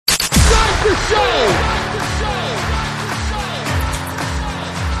the show.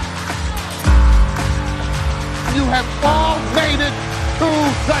 You have all made it to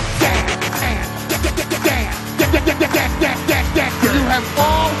the dance. You have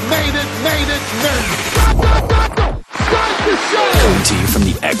all made it. Start the show. Coming to you from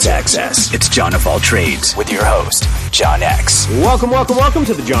the X-Axis, it's John of All Trades with your host, John X. Welcome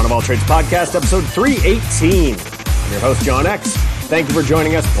to the John of All Trades podcast, episode 318. I'm your host, John X. Thank you for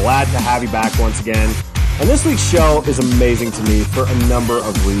joining us. Glad to have you back once again. And this week's show is amazing to me for a number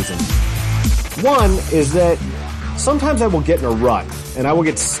of reasons. One is that sometimes I will get in a rut and I will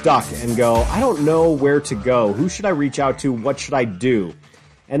get stuck and go, I don't know where to go. Who should I reach out to? What should I do?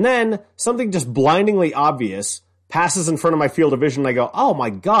 And then something just blindingly obvious passes in front of my field of vision and I go, oh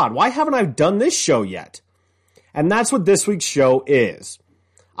my God, why haven't I done this show yet? And that's what this week's show is.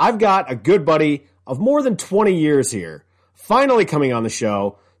 I've got a good buddy of more than 20 years here, finally coming on the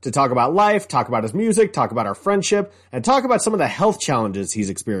show to talk about life, talk about his music, talk about our friendship, and talk about some of the health challenges he's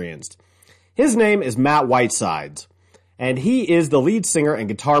experienced. His name is Matt Whitesides, and he is the lead singer and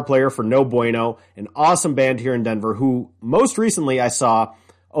guitar player for No Bueno, an awesome band here in Denver who most recently I saw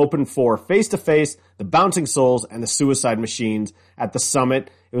open for Face to Face, the Bouncing Souls, and the Suicide Machines at the Summit.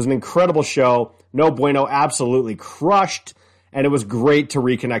 It was an incredible show. No Bueno absolutely crushed, and it was great to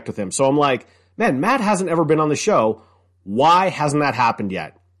reconnect with him. So I'm like, man, Matt hasn't ever been on the show. Why hasn't that happened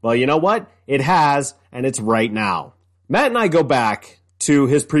yet? Well, you know what? It has, and it's right now. Matt and I go back to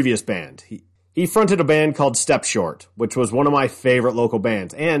his previous band. He fronted a band called Step Short, which was one of my favorite local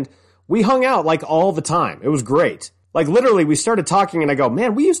bands, and we hung out like all the time. It was great. Like literally, we started talking and I go,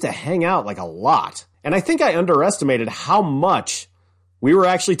 man, we used to hang out like a lot. And I think I underestimated how much we were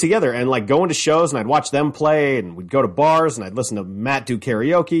actually together and like going to shows and I'd watch them play and we'd go to bars and I'd listen to Matt do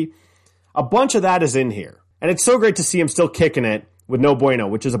karaoke. A bunch of that is in here. And it's so great to see him still kicking it with No Bueno,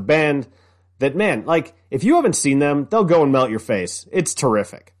 which is a band that, man, like if you haven't seen them, they'll go and melt your face. It's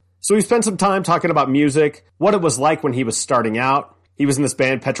terrific. So we spent some time talking about music, what it was like when he was starting out. He was in this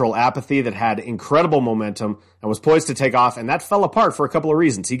band, Petrol Apathy, that had incredible momentum and was poised to take off, and that fell apart for a couple of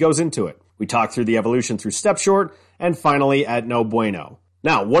reasons. He goes into it. We talk through the evolution through Step Short, and finally at No Bueno.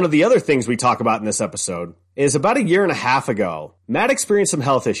 Now, one of the other things we talk about in this episode is about a year and a half ago, Matt experienced some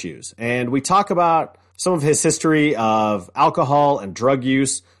health issues, and we talk about some of his history of alcohol and drug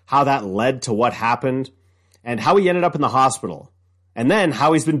use, how that led to what happened, and how he ended up in the hospital, and then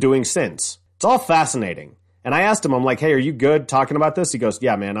how he's been doing since. It's all fascinating. And I asked him, I'm like, hey, are you good talking about this? He goes,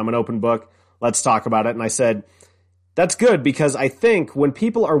 yeah, man, I'm an open book. Let's talk about it. And I said, that's good because I think when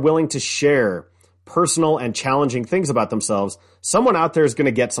people are willing to share personal and challenging things about themselves, someone out there is going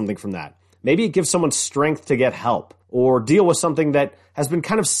to get something from that. Maybe it gives someone strength to get help or deal with something that has been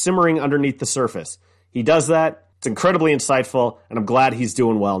kind of simmering underneath the surface. He does that. It's incredibly insightful, and I'm glad he's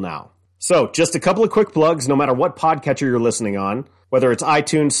doing well now. So just a couple of quick plugs, no matter what podcatcher you're listening on, whether it's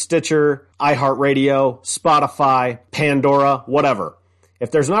iTunes, Stitcher, iHeartRadio, Spotify, Pandora, whatever.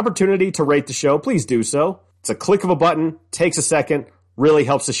 If there's an opportunity to rate the show, please do so. It's a click of a button, takes a second, really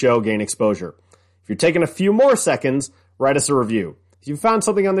helps the show gain exposure. If you're taking a few more seconds, write us a review. If you found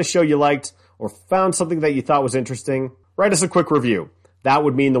something on this show you liked or found something that you thought was interesting, write us a quick review. That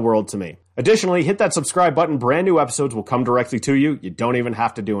would mean the world to me. Additionally, hit that subscribe button. Brand new episodes will come directly to you. You don't even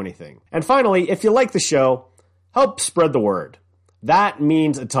have to do anything. And finally, if you like the show, help spread the word. That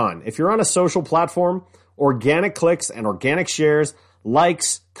means a ton. If you're on a social platform, organic clicks and organic shares,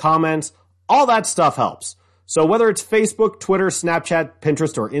 likes, comments, all that stuff helps. So whether it's Facebook, Twitter, Snapchat,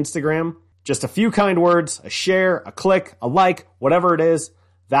 Pinterest, or Instagram, just a few kind words, a share, a click, a like, whatever it is,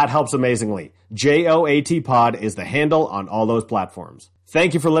 that helps amazingly. JOAT Pod is the handle on all those platforms.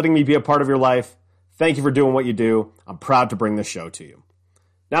 Thank you for letting me be a part of your life. Thank you for doing what you do. I'm proud to bring this show to you.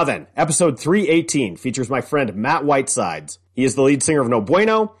 Now then, episode 318 features my friend Matt Whitesides. He is the lead singer of No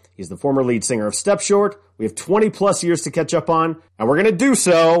Bueno. He's the former lead singer of Step Short. We have 20 plus years to catch up on, and we're going to do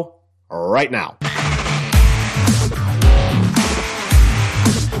so right now.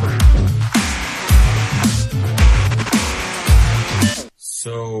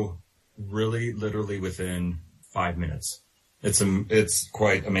 So really, literally within 5 minutes. It's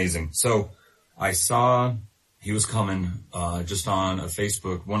quite amazing. So I saw he was coming just on a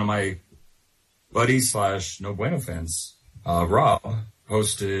Facebook. One of my buddies / No Bueno fans, Rob,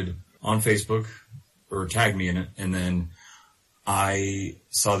 posted on Facebook or tagged me in it. And then I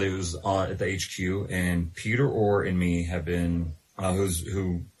saw that it was at the HQ, and Peter Orr and me have been,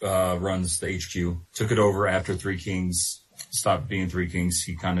 who runs the HQ, took it over after Three Kings stopped being Three Kings.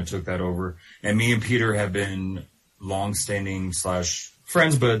 He kind of took that over. And me and Peter have been long-standing /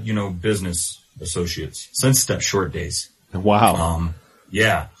 friends, but, business associates since Step Short days. Wow.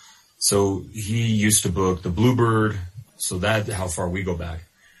 Yeah. So he used to book the Bluebird. So that's how far we go back.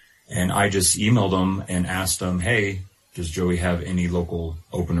 And I just emailed him and asked him, hey, does Joey have any local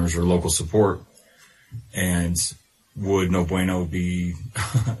openers or local support? And would No Bueno be,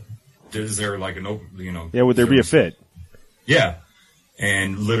 is there like an open, Yeah, would there be a fit? Yeah.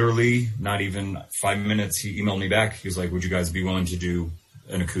 And literally not even 5 minutes, he emailed me back. He was like, would you guys be willing to do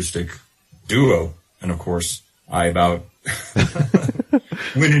an acoustic duo? And of course, I about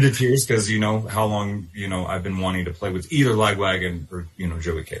went into tears because, how long, I've been wanting to play with either Lagwagon or,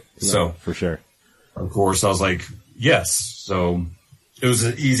 Joey Cape. So for sure. Of course, I was like, yes. So it was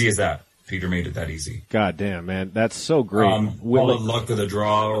as easy as that. Peter made it that easy. God damn, man. That's so great. All the luck of the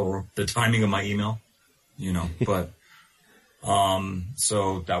draw or the timing of my email, but,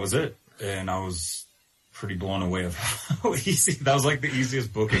 so that was it. And I was pretty blown away of how easy. That was like the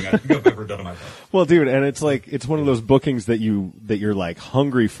easiest booking I think I've ever done in my life. Well, dude, and it's like, it's one of those bookings that you're like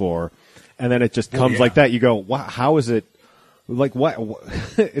hungry for. And then it just comes like that. You go, wow, how is it? Like what?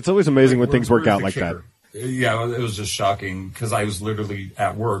 It's always amazing when things work out like that. Yeah, it was just shocking because I was literally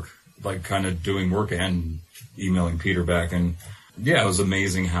at work, like kind of doing work and emailing Peter back. And yeah, it was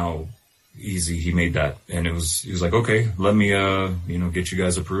amazing how easy he made that. And he was like, okay, let me, get you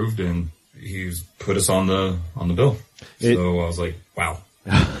guys approved. And he's put us on the bill. So I was like, wow.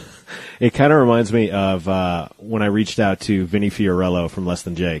 It kind of reminds me of, when I reached out to Vinny Fiorello from Less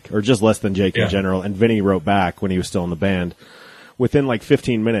Than Jake, or just Less Than Jake in general. And Vinny wrote back when he was still in the band within like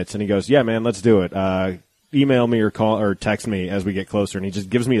 15 minutes. And he goes, yeah, man, let's do it. Email me or call or text me as we get closer. And he just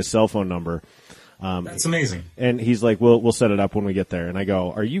gives me his cell phone number. That's amazing. And he's like, we'll set it up when we get there. And I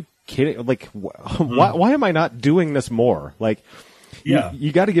go, are you kidding? Like, why am I not doing this more? Like,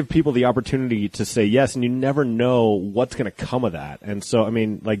 you got to give people the opportunity to say yes, and you never know what's going to come of that. And so, I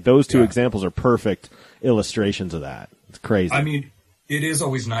mean, like those two examples are perfect illustrations of that. It's crazy. I mean, it is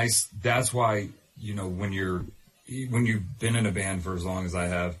always nice. That's why, when you've been in a band for as long as I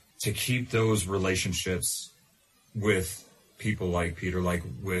have, to keep those relationships with people like Peter, like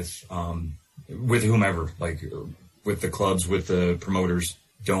with whomever, like with the clubs, with the promoters,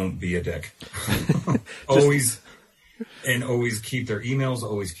 don't be a dick. Always keep their emails,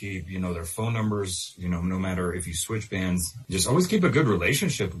 always keep, their phone numbers, no matter if you switch bands, just always keep a good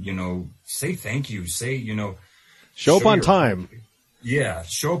relationship, say thank you, say, show up on time. Yeah.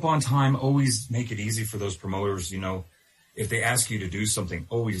 Show up on time. Always make it easy for those promoters, if they ask you to do something,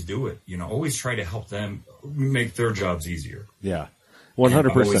 always do it, always try to help them make their jobs easier. Yeah.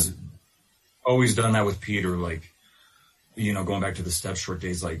 100%. Always done that with Peter, like, going back to the Step Short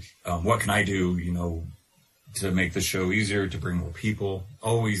days, like, what can I do, to make the show easier, to bring more people.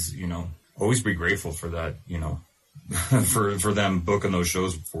 Always be grateful for that, for them booking those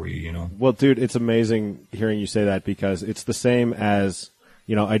shows for you, Well, dude, it's amazing hearing you say that because it's the same as,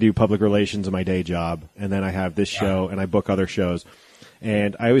 I do public relations in my day job, and then I have this show and I book other shows.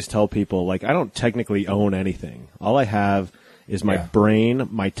 And I always tell people, like, I don't technically own anything. All I have is my brain,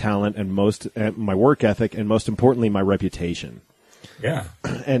 my talent, and my work ethic, and most importantly, my reputation. Yeah.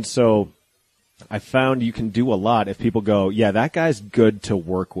 And so I found you can do a lot if people go, yeah, that guy's good to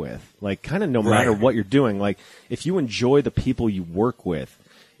work with. Like, kind of no matter what you're doing. Like, if you enjoy the people you work with,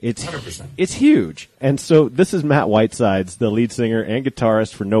 it's 100%. It's huge. And so this is Matt Whitesides, the lead singer and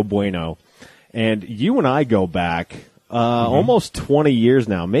guitarist for No Bueno. And you and I go back almost 20 years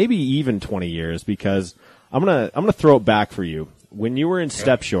now, maybe even 20 years, because I'm gonna throw it back for you. When you were in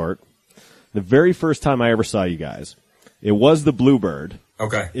Step Short, the very first time I ever saw you guys, it was the Bluebird.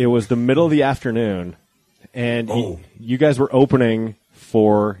 Okay. It was the middle of the afternoon, and you guys were opening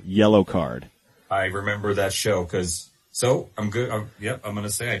for Yellow Card. I remember that show so I'm good. I'm going to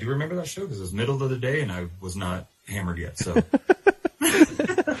say I do remember that show because it was middle of the day and I was not hammered yet. So,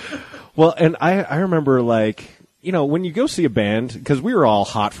 well, and I remember, like, when you go see a band, because we were all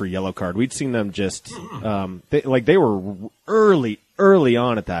hot for Yellow Card. We'd seen them just, they were early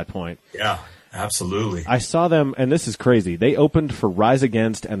on at that point. Yeah. Absolutely. I saw them, and this is crazy. They opened for Rise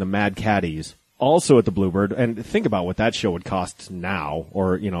Against and the Mad Caddies, also at the Bluebird. And think about what that show would cost now,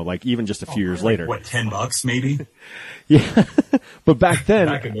 or, like even just a few years later. What, $10 maybe? Yeah. But back then.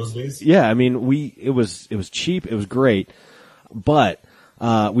 Back in those days? Yeah, I mean, it was cheap, it was great. But,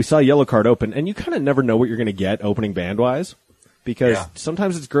 we saw Yellow Card open, and you kind of never know what you're going to get opening band-wise. Because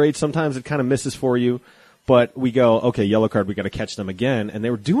sometimes it's great, sometimes it kind of misses for you. But we go, okay, Yellow Card, we got to catch them again. And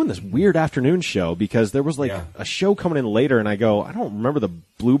they were doing this weird afternoon show because there was like a show coming in later. And I go, I don't remember the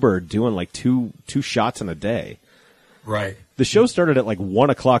Bluebird doing like two shots in a day. Right. The show started at like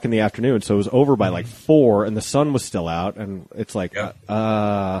 1 o'clock in the afternoon. So it was over by like 4 and the sun was still out. And it's like,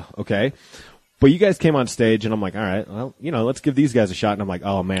 okay. But you guys came on stage, and I'm like, all right, well, let's give these guys a shot. And I'm like,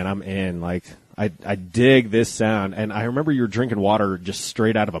 oh man, I'm in. Like, I dig this sound. And I remember you were drinking water just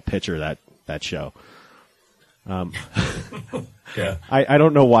straight out of a pitcher that show. Yeah. I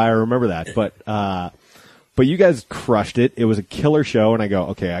don't know why I remember that, but you guys crushed it. It was a killer show, and I go,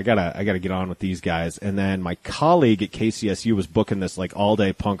 okay, I gotta get on with these guys. And then my colleague at KCSU was booking this like all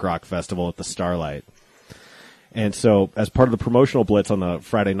day punk rock festival at the Starlight. And so as part of the promotional blitz on the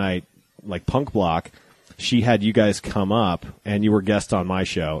Friday night, like punk block, she had you guys come up, and you were guests on my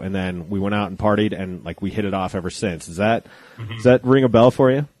show. And then we went out and partied, and like we hit it off ever since. Does that ring a bell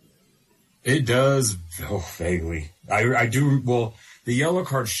for you? It does. Oh, vaguely. I do. Well, the Yellow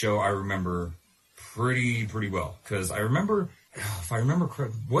Card show I remember pretty well, because I remember, if I remember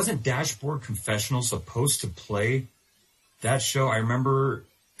correctly, wasn't Dashboard Confessional supposed to play that show? I remember,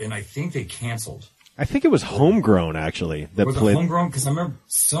 and I think they canceled. I think it was Homegrown, actually. Was it Homegrown? Because I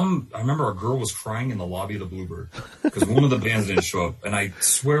remember a girl was crying in the lobby of the Bluebird because one of the bands didn't show up, and I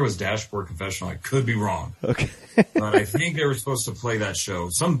swear it was Dashboard Confessional. I could be wrong. Okay. But I think they were supposed to play that show.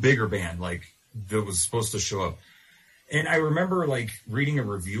 Some bigger band, like, that was supposed to show up. And I remember, like, reading a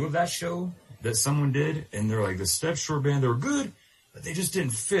review of that show that someone did, and they're like, the Step Short band, they were good, but they just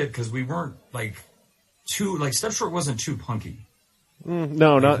didn't fit because we weren't, like, Step Short wasn't too punky.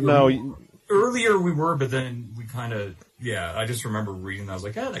 No. Earlier we were, but then we kind of, I just remember reading that. I was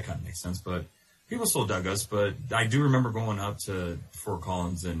like, that kind of makes sense, but people still dug us. But I do remember going up to Fort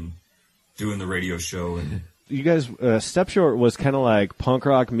Collins and doing the radio show. And you guys, Step Short was kind of like punk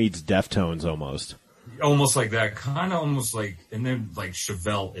rock meets Deftones almost. Almost like that, kind of almost like, and then like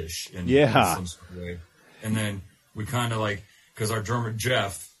Chevelle-ish in some sort of way. And then we kind of like, because our drummer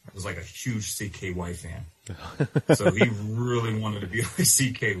Jeff was like a huge CKY fan. So he really wanted to be like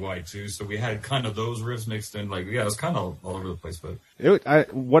CKY too. So we had kind of those riffs mixed in. Like, it was kind of all over the place.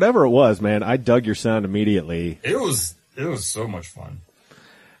 But whatever it was, man, I dug your sound immediately. It was so much fun.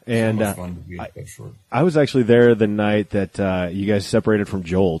 And so much fun to be that short. I was actually there the night that you guys separated from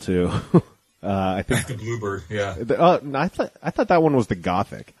Joel too. I think the Bluebird, yeah. I thought that one was the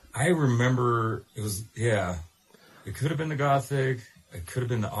Gothic. I remember it was, It could have been the Gothic. It could have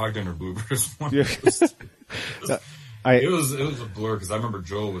been the Ogden or Bluebird. It was a blur because I remember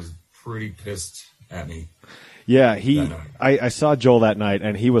Joel was pretty pissed at me. Yeah, I saw Joel that night,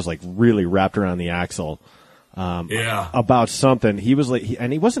 and he was like really wrapped around the axle. About something. He was like,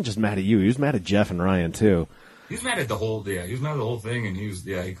 and he wasn't just mad at you. He was mad at Jeff and Ryan too. He was mad at the whole thing, and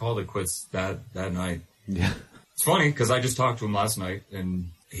he called it quits that night. Yeah. It's funny because I just talked to him last night,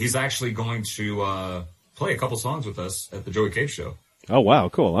 and he's actually going to play a couple songs with us at the Joey Cave show. Oh wow,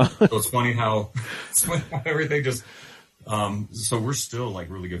 cool. So it's funny how everything just. So we're still like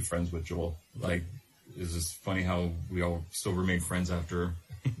really good friends with Joel. Like, it's just funny how we all still remain friends after.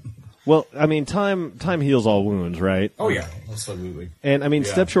 Well, I mean, time heals all wounds, right? Oh yeah, absolutely. And I mean,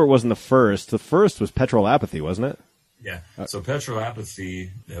 Step Short wasn't the first. The first was Petrol Apathy, wasn't it? Yeah. So Petrol Apathy,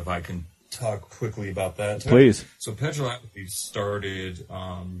 if I can talk quickly about that. Please. So Petrol Apathy started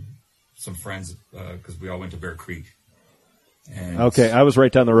some friends because we all went to Bear Creek. And okay, I was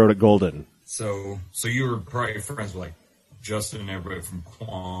right down the road at Golden. So you were probably friends with like Justin and everybody from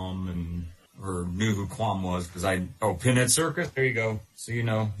Quam or knew who Quam was because Pinhead Circus. There you go. So you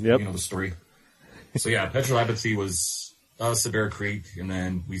know the story. So yeah, Petrol Apathy was us at Bear Creek, and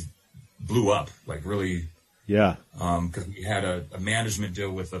then we blew up like really. Yeah. Because we had a management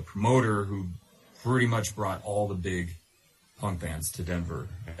deal with a promoter who pretty much brought all the big punk bands to Denver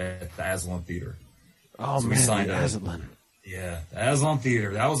at the Aslan Theater. Oh so man, we signed the Aslan. Yeah, the Aslan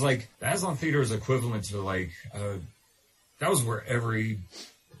Theater. That was like the Aslan Theater is equivalent to like that was where every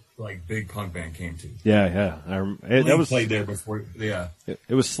like big punk band came to. Yeah. That was played there before. Yeah,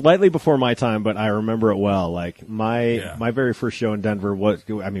 it was slightly before my time, but I remember it well. Like my very first show in Denver was.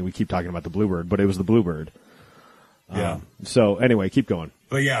 I mean, we keep talking about the Bluebird, but it was the Bluebird. Yeah. So anyway, keep going.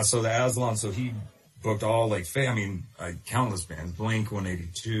 But yeah, so the Aslan. So he booked all like countless bands: Blink,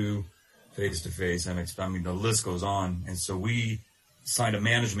 182. Face to Face, MX. I mean, the list goes on. And so we signed a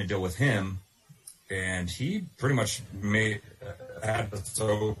management deal with him, and he pretty much had us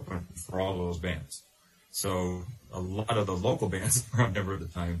open for all those bands. So a lot of the local bands around Denver at the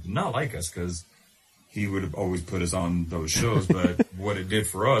time did not like us because he would have always put us on those shows. But what it did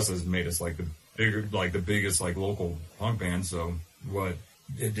for us is made us like the biggest like local punk band. So what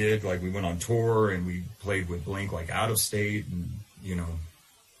it did, like we went on tour and we played with Blink like out of state, and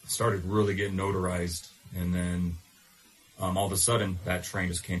started really getting notarized, and then all of a sudden that train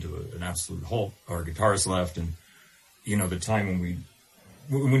just came to an absolute halt. Our guitarist left, and the time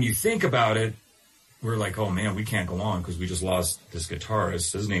when you think about it, we're like, oh man, we can't go on because we just lost this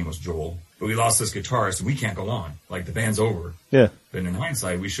guitarist. His name was Joel. But we lost this guitarist and we can't go on. Like, the band's over. Yeah. But in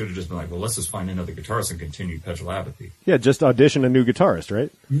hindsight, we should have just been like, well, let's just find another guitarist and continue Petrol Apathy. Yeah, just audition a new guitarist,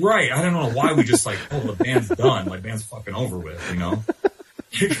 right? Right. I don't know why we just like, oh, the band's done. Like, band's fucking over with, you know?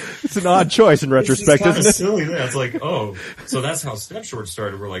 It's an odd choice in retrospect, isn't it? isn't it? Silly. Yeah, it's like, oh, so that's how Step Short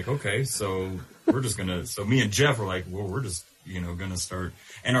started. We're like, okay, so we're just gonna. So me and Jeff were like, well, we're just gonna start.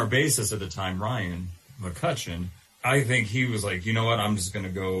 And our bassist at the time, Ryan McCutcheon, I think he was like, you know what, I'm just gonna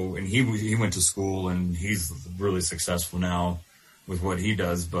go. And he went to school and he's really successful now with what he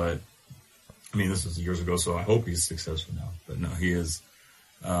does. But I mean, this was years ago, so I hope he's successful now. But no, he is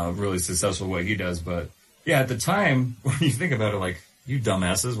really successful what he does. But yeah, at the time, when you think about it, like, you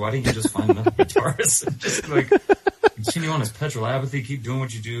dumbasses, why didn't you just find another guitarist and just, like, continue on as Petrol Apathy, keep doing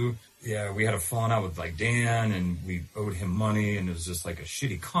what you do? Yeah, we had a falling out with, like, Dan, and we owed him money, and it was just, like, a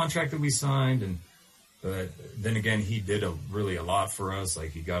shitty contract that we signed. But then again, he did really a lot for us.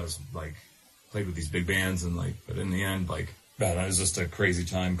 Like, he got us, like, played with these big bands, and, like, but in the end, like, that was just a crazy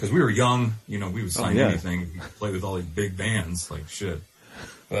time. Because we were young, we would sign anything, play with all these big bands, like, shit.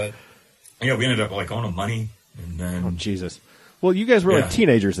 But, yeah, we ended up, like, owning money, and then... Oh, Jesus. Well, you guys were like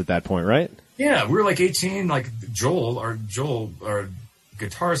teenagers at that point, right? Yeah, we were like 18. Like Joel, our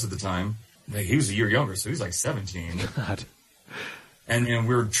guitarist at the time, like, he was a year younger, so he was like 17. God. And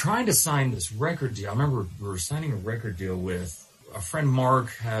we were trying to sign this record deal. I remember we were signing a record deal with our friend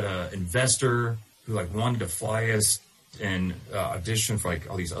Mark. Had an investor who like wanted to fly us and audition for like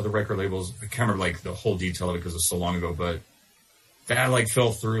all these other record labels. I can't remember like the whole detail of it because it was so long ago, but that like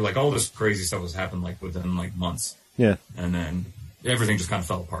fell through. Like all this crazy stuff was happening like within like months. Yeah. And then everything just kind of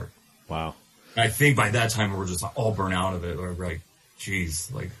fell apart. Wow. And I think by that time we were just all burnt out of it. We're like, geez,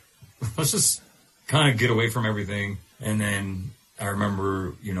 like, let's just kind of get away from everything. And then I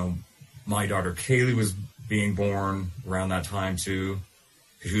remember, my daughter Kaylee was being born around that time too.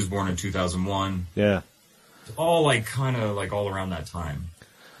 Because she was born in 2001. Yeah. All like kind of like all around that time.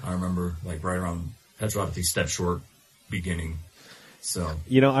 I remember like right around Petrol Apathy Step Short beginning. So.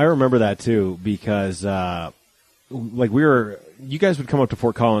 I remember that too because, like you guys would come up to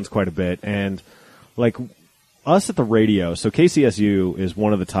Fort Collins quite a bit, and like us at the radio. So KCSU is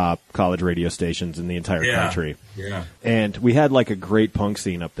one of the top college radio stations in the entire country. Yeah. And we had like a great punk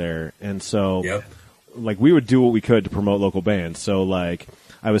scene up there, and so like we would do what we could to promote local bands. So like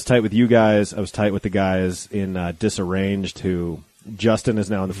I was tight with you guys. I was tight with the guys in Disarranged, who Justin is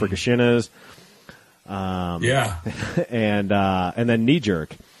now in the Fricashinas. And then Knee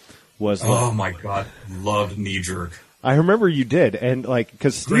Jerk. Oh my God, loved Knee Jerk. I remember you did, and like,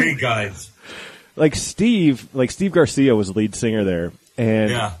 cause Steve, great guys. Like Steve Garcia was the lead singer there,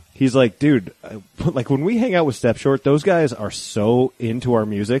 and he's like, dude, like when we hang out with Step Short, those guys are so into our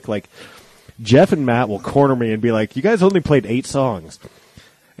music. Like Jeff and Matt will corner me and be like, you guys only played 8 songs.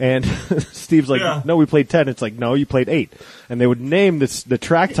 And Steve's like, no, we played 10. It's like, no, you played 8. And they would name the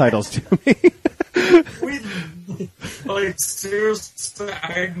track titles to me. Like, seriously,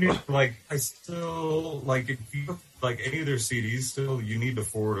 I knew, like, I still, like, if you, like, any of their CDs still, you need to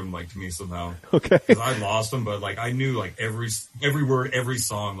forward them, like, to me somehow. Okay. Because I lost them, but, like, I knew, like, every word, every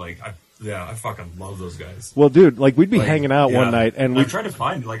song, like, I fucking love those guys. Well, dude, like, we'd be hanging out one night, and I'm trying to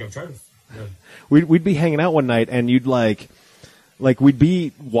find, like, We'd be hanging out one night, and you'd, like, we'd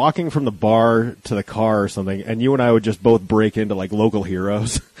be walking from the bar to the car or something, and you and I would just both break into, like, Local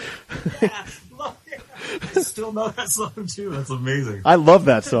Heroes. I still know that song too. That's amazing. I love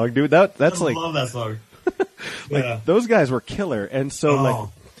that song, dude. That's like, I love that song. Like those guys were killer, and so like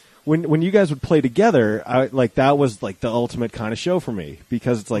when you guys would play together, that was like the ultimate kind of show for me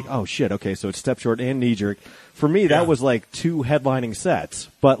because it's like, oh shit, okay, so it's Step Short and Knee Jerk. For me, that was like 2 headlining sets,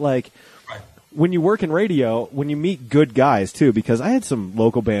 but like. When you work in radio, when you meet good guys too, because I had some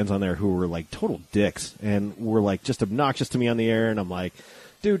local bands on there who were like total dicks and were like just obnoxious to me on the air, and I'm like,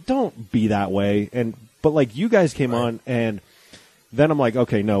 dude, don't be that way. But like you guys came on, and then I'm like,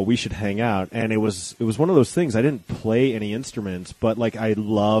 okay, no, we should hang out. And it was one of those things. I didn't play any instruments, but like I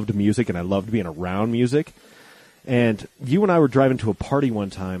loved music and I loved being around music. And you and I were driving to a party one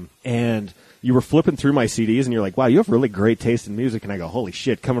time, and you were flipping through my CDs, and you're like, wow, you have really great taste in music. And I go, holy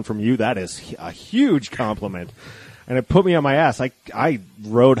shit, coming from you, that is a huge compliment. And it put me on my ass. I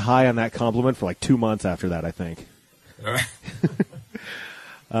rode high on that compliment for like 2 months after that, I think.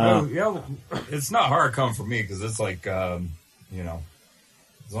 It's not hard coming from me because it's like, as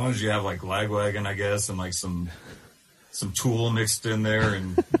long as you have like Lagwagon, I guess, and like some Tool mixed in there,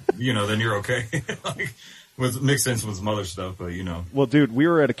 and then you're okay. Like, with mixed in with some other stuff, but Well, dude, we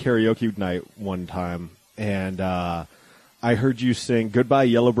were at a karaoke night one time, and I heard you sing Goodbye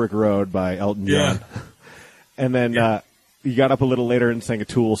Yellow Brick Road by Elton John. And then you got up a little later and sang a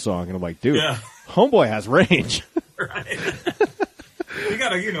Tool song. And I'm like, dude, homeboy has range. Right. You got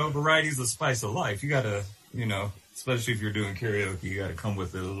to, variety's the spice of life. You got to, especially if you're doing karaoke, you got to come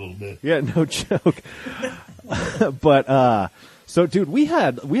with it a little bit. Yeah, no joke. But, so dude, we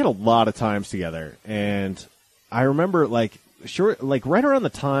had a lot of times together. And I remember right around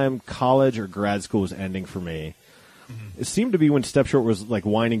the time college or grad school was ending for me. It seemed to be when Step Short was like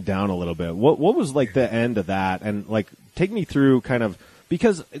winding down a little bit. What was like the end of that? And like take me through kind of,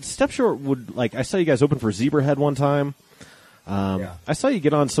 because Step Short would I saw you guys open for Zebrahead one time. I saw you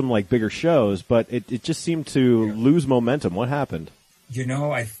get on some like bigger shows, but it just seemed to lose momentum. What happened?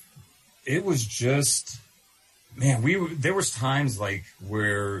 It was just, man, there was times like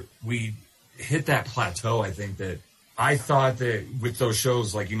where we hit that plateau. I think that I thought that with those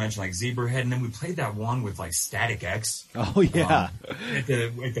shows, like you mentioned, like Zebrahead, and then we played that one with like Static X. Oh yeah, at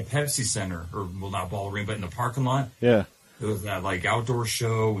the Pepsi Center, or well, not Ballroom, but in the parking lot. Yeah, it was that like outdoor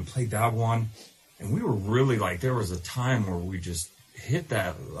show. We played that one, and we were really like, there was a time where we just hit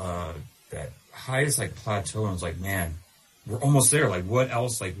that that highest like plateau, and I was like, man, we're almost there. Like, what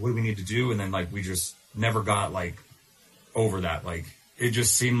else? Like, what do we need to do? And then like we just never got like over that. Like, it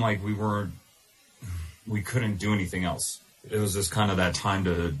just seemed like we couldn't do anything else. It was just kind of that time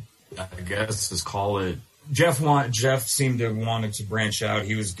to, I guess, just call it. Jeff seemed to wanted to branch out.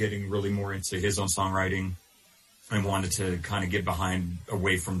 He was getting really more into his own songwriting and wanted to kind of get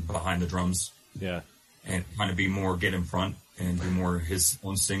away from behind the drums. Yeah. And kind of get in front and do more his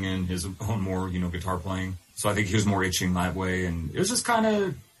own singing, his own more, guitar playing. So I think he was more itching that way. And it was just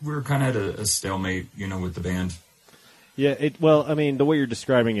we were kind of at a stalemate, with the band. Yeah. The way you're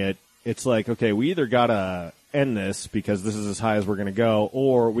describing it, it's like, okay, we either got to end this because this is as high as we're going to go,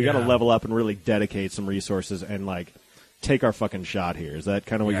 or we got to level up and really dedicate some resources and, like, take our fucking shot here. Is that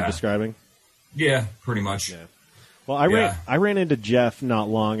kind of what you're describing? Yeah, pretty much. Yeah. Well, I ran into Jeff not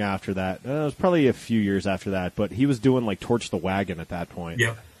long after that. It was probably a few years after that, but he was doing, like, Torch the Wagon at that point.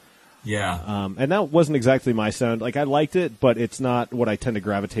 Yep. Yeah. And that wasn't exactly my sound. Like, I liked it, but it's not what I tend to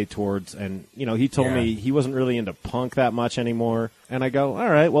gravitate towards. And, he told me he wasn't really into punk that much anymore. And I go, all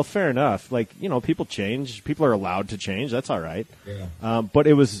right, well, fair enough. Like, people change. People are allowed to change. That's all right. Yeah. But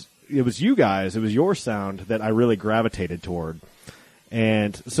it was you guys, it was your sound that I really gravitated toward.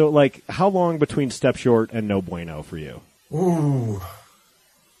 And so, like, how long between Step Short and No Bueno for you? Ooh.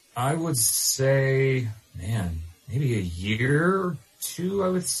 I would say, man, maybe a year or two, I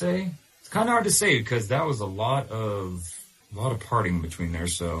would say. It's kind of hard to say because that was a lot of partying between there.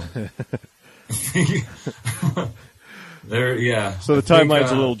 So there, yeah. So the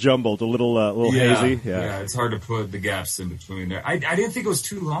timeline's a little jumbled, a little hazy. Yeah, it's hard to put the gaps in between there. I didn't think it was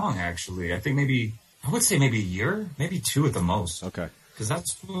too long, actually. I think I would say maybe a year, maybe two at the most. Okay. Because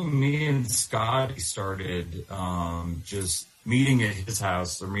that's when me and Scotty started just meeting at his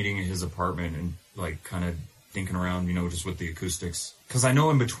house or meeting at his apartment and like kind of thinking around, just with the acoustics. Because I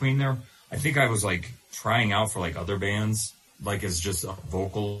know in between there, I think I was like trying out for like other bands, like as just a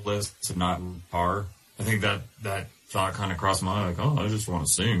vocalist and not guitar. I think that thought kind of crossed my mind, like, oh, I just want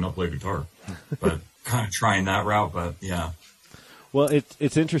to sing, not play guitar. But kind of trying that route, but yeah. Well,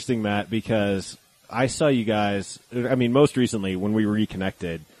 it's interesting, Matt, because I saw you guys, most recently when we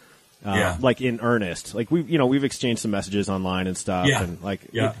reconnected, like in earnest, like we've exchanged some messages online and stuff. Yeah. And like,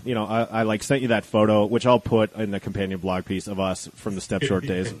 I like sent you that photo, which I'll put in the companion blog piece of us from the Step Short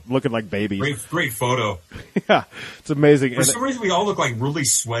days, looking like babies. Great photo. Yeah. It's amazing. For some reason we all look like really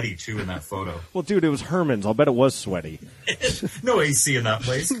sweaty too in that photo. Well, dude, it was Herman's. I'll bet it was sweaty. No AC in that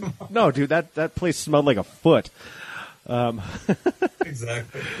place. No, dude, that place smelled like a foot.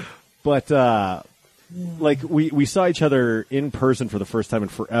 Exactly. But, like we saw each other in person for the first time in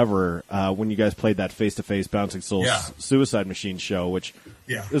forever when you guys played that face-to-face Bouncing Souls Suicide Machine show, which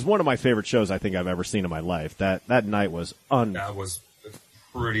is one of my favorite shows I think I've ever seen in my life. That night was that was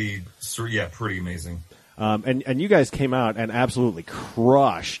pretty amazing. And you guys came out and absolutely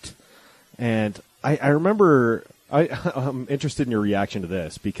crushed. And I remember I'm interested in your reaction to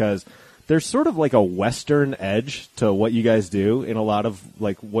this because there's sort of like a Western edge to what you guys do in a lot of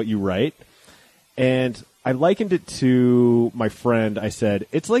like what you write. And I likened it to my friend. I said,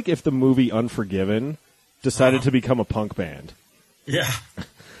 it's like if the movie Unforgiven decided to become a punk band. Yeah.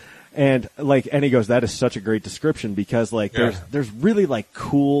 And he goes, that is such a great description because there's really like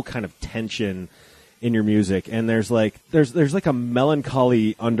cool kind of tension in your music. And there's like a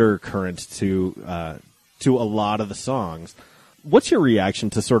melancholy undercurrent to a lot of the songs. What's your reaction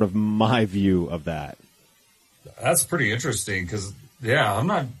to sort of my view of that? That's pretty interesting because,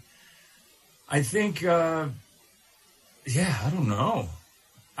 I think Yeah, I don't know.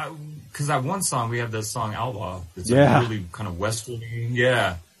 Because that one song, we have this song Outlaw. It's really kind of westerny.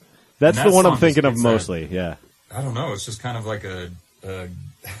 Yeah. That's the one I'm thinking of mostly, yeah. I don't know. It's just kind of like a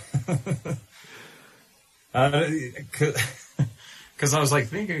because I was like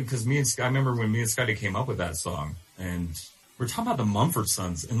thinking, because I remember when me and Scotty came up with that song, and we're talking about the Mumford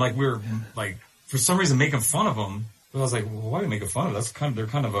Sons, and like we're like for some reason making fun of them. But I was like, well, why are you making fun of them? They're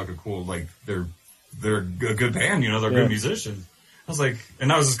kind of like a cool, like they're a good band, they're good musicians. I was like,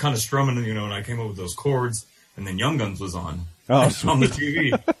 and I was just kind of strumming, and I came up with those chords, and then Young Guns was on on the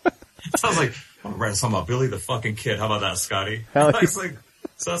TV. So I was like, I'm writing something about Billy the fucking Kid. How about that, Scotty? So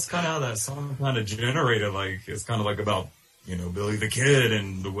that's kind of how that song kind of generated. Like, it's kind of like about, Billy the Kid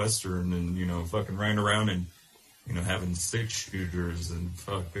and the Western and, fucking riding around and, having 6-shooters and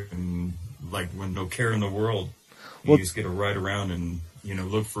fucking, like, when no care in the world. You just get to ride around and,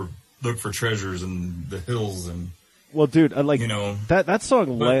 look for treasures in the hills and... Well, dude, that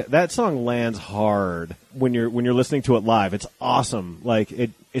song lands hard when you're listening to it live. It's awesome. Like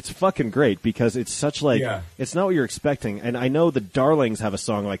it's fucking great because it's such it's not what you're expecting. And I know the Darlings have a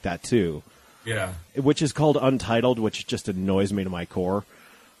song like that too. Yeah. Which is called Untitled, which just annoys me to my core.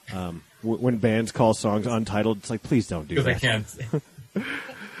 When bands call songs Untitled, it's like, please don't do that. Because I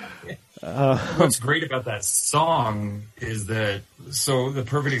can't. What's great about that song is that, so the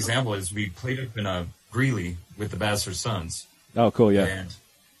perfect example is we played it in a Greeley with the Bastard Sons. Oh, cool, yeah. And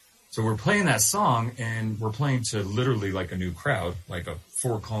so we're playing that song, and we're playing to literally like a new crowd, like a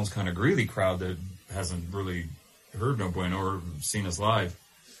Fort Collins kind of Greeley crowd that hasn't really heard No Bueno or seen us live.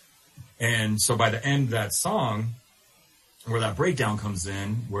 And so by the end of that song, where that breakdown comes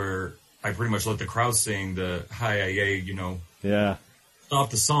in, where I pretty much let the crowd sing the hi-yi, yeah,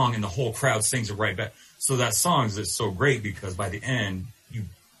 stop the song, and the whole crowd sings it right back. So that song is so great because by the end, you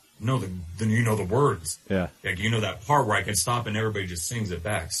know the words. Yeah. Like, that part where I can stop and everybody just sings it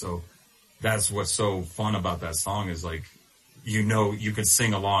back. So that's what's so fun about that song is like, you can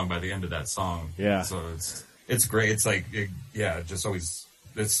sing along by the end of that song. Yeah. So it's great. It's like, just always,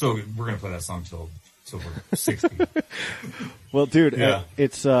 it's still, we're going to play that song till we're 60. Well, dude,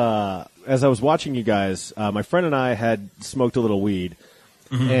 it's, as I was watching you guys, my friend and I had smoked a little weed.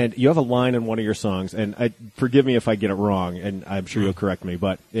 Mm-hmm. And you have a line in one of your songs, and forgive me if I get it wrong, and I'm sure you'll correct me,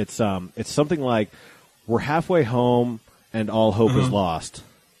 but it's something like, "We're halfway home, and all hope is lost."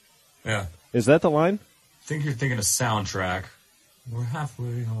 Yeah, is that the line? I think you're thinking of Soundtrack. We're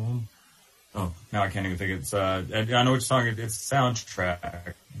halfway home. Oh, now I can't even think. It's I know which song it's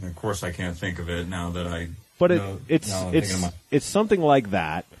Soundtrack. And of course, I can't think of it now that I. But it's something like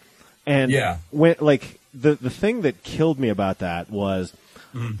that, and when the thing that killed me about that was.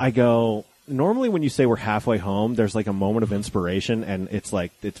 Mm-hmm. I go, normally when you say we're halfway home, there's like a moment of inspiration and it's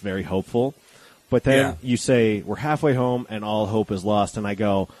very hopeful. But then you say we're halfway home and all hope is lost. And I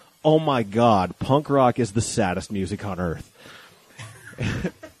go, oh my God, punk rock is the saddest music on earth.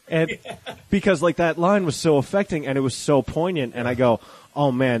 And because that line was so affecting and it was so poignant. And I go,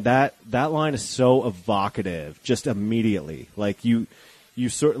 oh man, that line is so evocative just immediately. Like you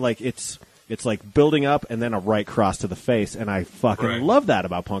sort of it's like building up and then a right cross to the face, and I fucking love that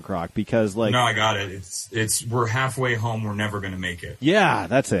about punk rock because no, I got it. It's we're halfway home, we're never gonna make it. Yeah,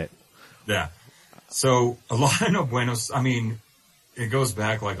 that's it. Yeah. So a lot of No Buenos, I mean, it goes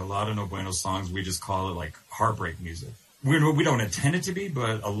back like a lot of No Bueno songs. We just call it like heartbreak music. We don't intend it to be,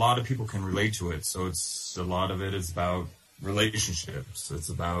 but a lot of people can relate to it. So a lot of it is about relationships. It's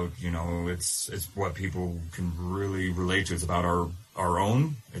about it's what people can really relate to. It's about our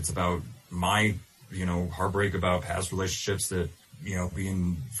own. It's about my, heartbreak about past relationships that,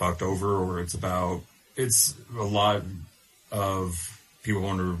 being fucked over, or it's a lot of people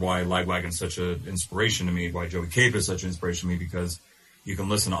wonder why Lagwagon's such an inspiration to me, why Joey Cape is such an inspiration to me, because you can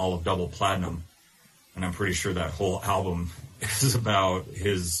listen to all of Double Platinum, and I'm pretty sure that whole album is about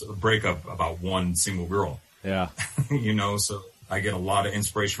his breakup about one single girl. Yeah. So I get a lot of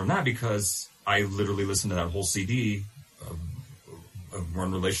inspiration from that because I literally listened to that whole CD of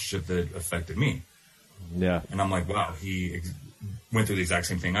one relationship that affected me. Yeah. And I'm like, wow, he went through the exact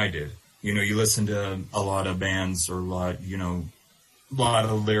same thing I did. You listen to a lot of bands or a lot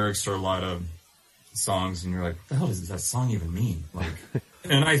of lyrics or a lot of songs, and you're like, what the hell does that song even mean? Like,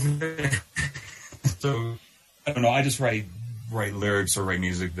 and so, I don't know, I just write lyrics or write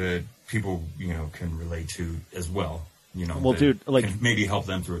music that people, can relate to as well. Well, dude, can maybe help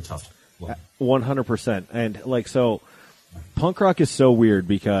them through a tough one. 100%. And so, punk rock is so weird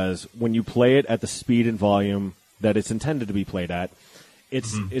because when you play it at the speed and volume that it's intended to be played at,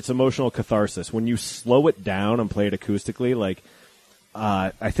 it's emotional catharsis. When you slow it down and play it acoustically,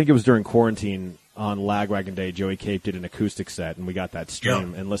 I think it was during quarantine, on Lagwagon Day, Joey Cape did an acoustic set, and we got that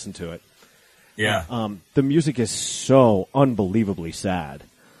stream and listened to it. Yeah. The music is so unbelievably sad.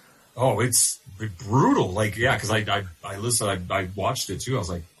 Oh, it's brutal. Like, yeah, because I listened, I watched it too. I was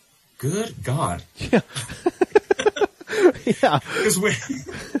like, good God. Yeah. Yeah. We,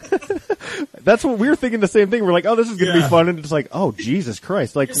 that's what we were thinking, the same thing. We're like, oh, this is going to be fun. And it's like, oh, Jesus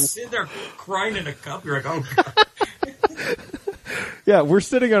Christ. Like, just sitting there crying in a cup. You're like, oh, God. Yeah, we're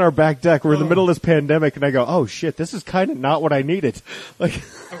sitting on our back deck. We're in the middle of this pandemic, and I go, oh, shit, this is kind of not what I needed. Like,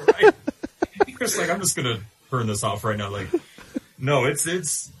 right. Chris, like, I'm just going to turn this off right now. Like, no,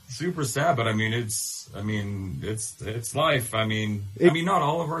 it's super sad, but I mean, it's life. I mean, not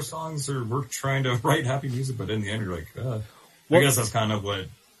all of our songs we're trying to write happy music, but in the end, you're like, I guess that's kind of what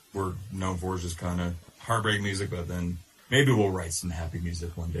we're known for, is just kind of heartbreak music, but then maybe we'll write some happy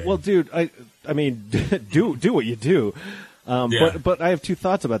music one day. Well, dude, I mean, do what you do. But I have two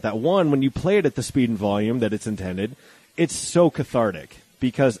thoughts about that. One, when you play it at the speed and volume that it's intended, it's so cathartic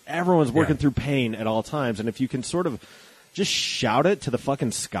because everyone's working through pain at all times. And if you can sort of just shout it to the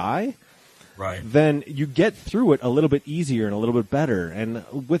fucking sky, right, then you get through it a little bit easier and a little bit better, and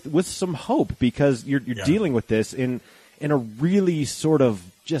with some hope, because you're dealing with this in a really sort of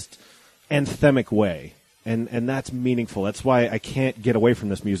just anthemic way, and that's meaningful. That's why I can't get away from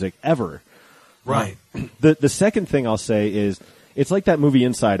this music ever. Right. The second thing I'll say is, it's like that movie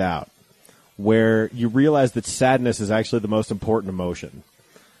Inside Out, where you realize that sadness is actually the most important emotion,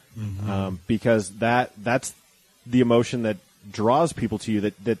 because that's the emotion that draws people to you,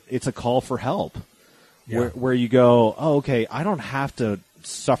 that it's a call for help, where you go, oh, okay, I don't have to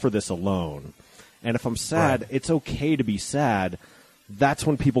suffer this alone. And if I'm sad, it's okay to be sad. That's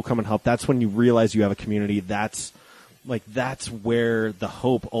when people come and help. That's when you realize you have a community. That's where the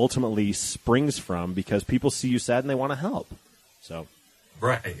hope ultimately springs from, because people see you sad and they want to help. So,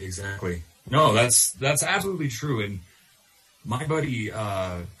 right, exactly. No, that's absolutely true. And my buddy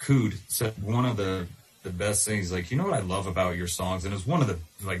Cood said one of the best things. Like, you know what I love about your songs, and it was one of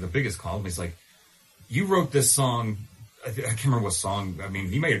the biggest compliments. Like, you wrote this song. I can't remember what song. I mean,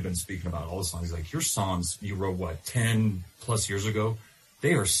 he may have been speaking about all the songs. He's like, your songs you wrote 10 plus years ago,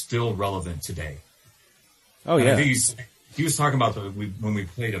 they are still relevant today. Oh, yeah. He was talking about when we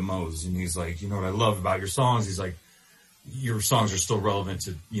played at Moe's, and he's like, you know what I love about your songs? He's like, your songs are still relevant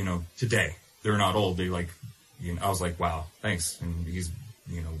to, today. They're not old. They I was like, wow, thanks. And he's,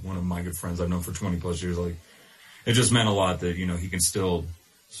 one of my good friends I've known for 20 plus years. Like, it just meant a lot that, he can still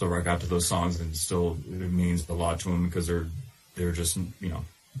rock out to those songs, and still it means a lot to him, because they're just,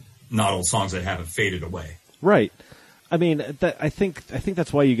 not old songs that haven't faded away. Right. I mean, I think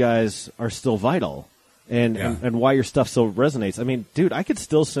that's why you guys are still vital. And why your stuff so resonates. I mean, dude, I could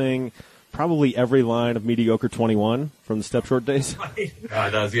still sing probably every line of Mediocre 21 from the Step Short days. It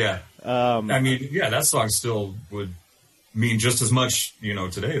does, yeah. That song still would mean just as much,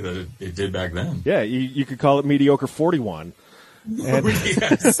 today that it did back then. Yeah, you could call it Mediocre 41. And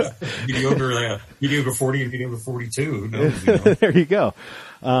mediocre 40 and mediocre 42. Who knows, There you go.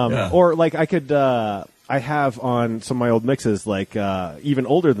 Or like I could, I have on some of my old mixes, like even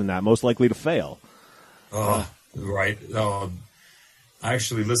older than that, Most Likely to Fail. Oh, right. Oh, I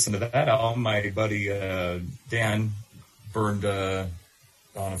actually listened to that album. My buddy Dan burned on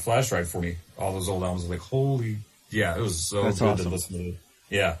a flash drive for me all those old albums. I was like, holy, it was so That's good awesome. to listen to.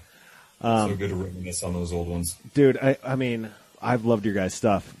 Yeah, so good to reminisce on those old ones. Dude, I mean, I've loved your guys'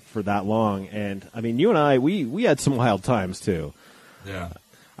 stuff for that long, and I mean, you and I, we had some wild times too. Yeah.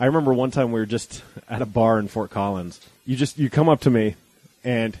 I remember one time we were just at a bar in Fort Collins. You come up to me,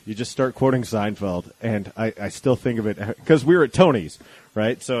 and you just start quoting Seinfeld, and I still think of it, because we were at Tony's,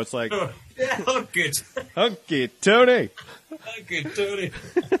 right? So it's like, Hunky Tony. Hunky Tony.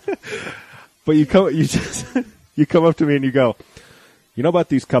 But you come up to me and you go, you know about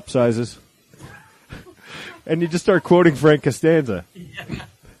these cup sizes? And you just start quoting Frank Costanza. Yeah,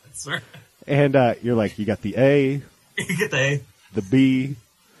 that's right. And you're like, you got the A, You get the A, the B,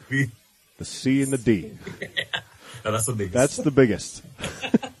 B. the C, and the D. No, that's the biggest. That's the biggest.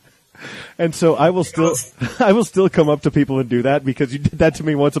 And so I will still come up to people and do that, because you did that to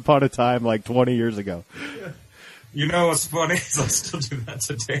me once upon a time, like 20 years ago. You know what's funny is I still do that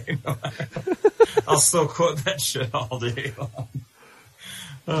today. I'll still quote that shit all day long.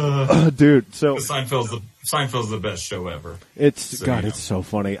 Dude, so Seinfeld's the best show ever. It's so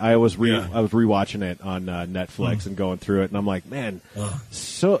funny. I was rewatching it on Netflix and going through it, and I'm like, man,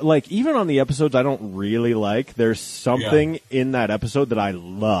 so like even on the episodes I don't really like, there's something in that episode that I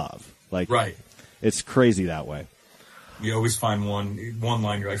love. Like, right. It's crazy that way. You always find one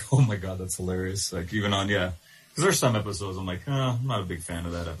line you're like, oh my god, that's hilarious. Like even on Because there's some episodes I'm like, I'm not a big fan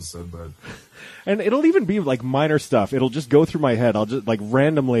of that episode, but. And it'll even be like minor stuff. It'll just go through my head. I'll just like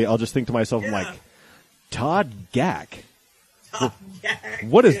randomly, I'll just think to myself, I'm like, Todd Gack.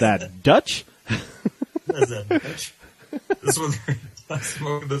 What is that? Dutch? What is that, Dutch? This one,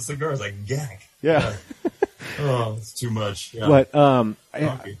 smoking the cigar is like Gack. Yeah. Oh, it's too much. Yeah. But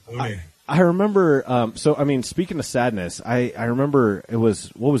I remember. So I mean, speaking of sadness, I remember it was,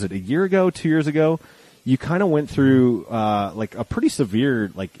 what was it, a year ago, 2 years ago? You kind of went through like a pretty severe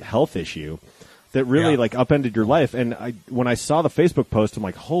like health issue that really like upended your life. And when I saw the Facebook post, I'm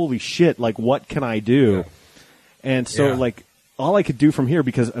like, holy shit! Like, what can I do? Yeah. And so like all I could do from here,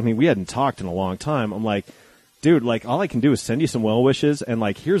 because I mean we hadn't talked in a long time. I'm like, dude, like all I can do is send you some well wishes, and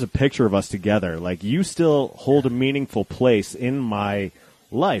like here's a picture of us together. Like you still hold a meaningful place in my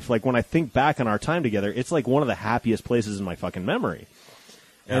life. Like when I think back on our time together, it's like one of the happiest places in my fucking memory.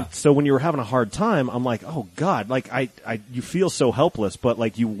 And so when you were having a hard time, I'm like, oh God, like you feel so helpless, but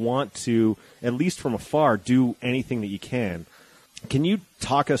like you want to, at least from afar, do anything that you can. Can you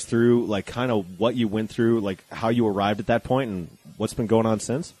talk us through like kind of what you went through, like how you arrived at that point and what's been going on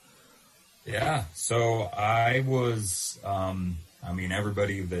since? Yeah. So I was, I mean,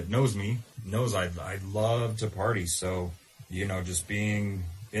 everybody that knows me knows I love to party. So, you know, just being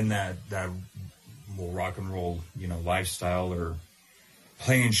in that rock and roll, you know, lifestyle, or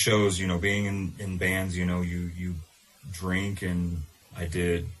playing shows, you know, being in bands, you know, you drink, and I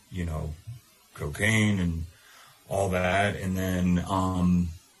did, you know, cocaine and all that. And then,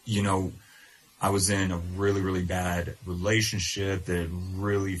 you know, I was in a really, really bad relationship that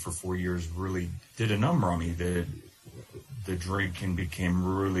really for 4 years really did a number on me. That the drinking became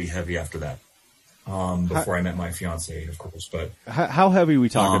really heavy after that. Before I met my fiance, of course, but how heavy are we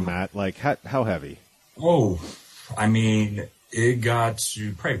talking, Matt? Like how heavy? Oh, I mean, it got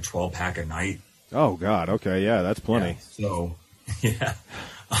to probably a 12-pack a night. Oh, God. Okay. Yeah, that's plenty. Yeah, so, yeah.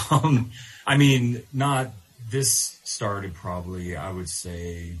 I mean, this started probably, I would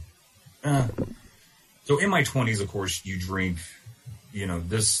say, so in my 20s, of course, you drink, you know,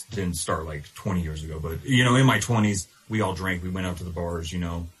 this didn't start like 20 years ago, but, you know, in my 20s, we all drank. We went out to the bars, you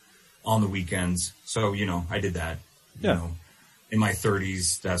know, on the weekends. So, you know, I did that. You know, in my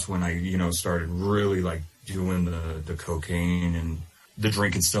 30s, that's when I, you know, started really like doing the cocaine and the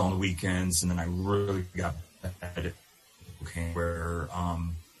drinking still on the weekends. And then I really got bad at cocaine, where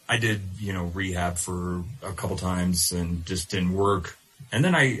I did, you know, rehab for a couple times and just didn't work. And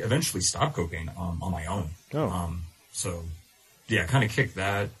then I eventually stopped cocaine on my own. Oh. So, yeah, kind of kicked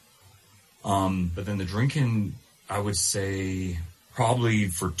that. But then the drinking, I would say probably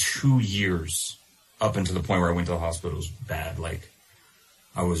for 2 years, up until the point where I went to the hospital, was bad. Like,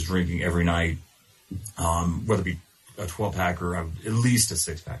 I was drinking every night. Whether it be a 12-pack or at least a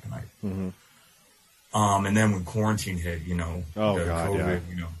 6-pack a night. Mm-hmm. And then when quarantine hit, you know, COVID,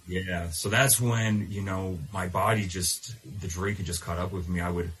 you know, so that's when, you know, my body the drinking just caught up with me. I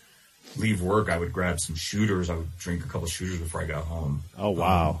would leave work, I would grab some shooters, I would drink a couple of shooters before I got home. Oh,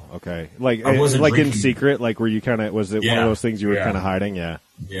 wow. Okay. Like, I wasn't like drinking. In secret, like were you kind of, was it one of those things you were kind of hiding? Yeah.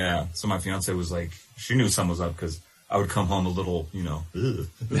 Yeah. So my fiance was like, she knew something was up because I would come home a little, you know,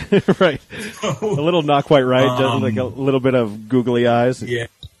 right. A little not quite right. Just like a little bit of googly eyes. Yeah.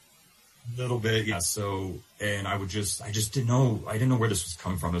 A little bit. Yeah. So, and I just didn't know where this was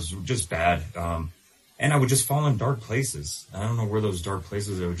coming from. It was just bad. And I would just fall in dark places. I don't know where those dark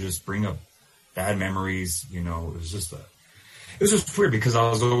places, it would just bring up bad memories. You know, it was just weird because I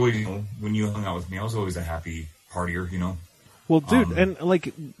was always, you know, when you hung out with me, I was always a happy partier, you know. Well, dude, and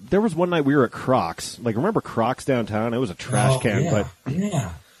like there was one night we were at Crocs. Like, remember Crocs downtown? It was a trash can, yeah, but yeah,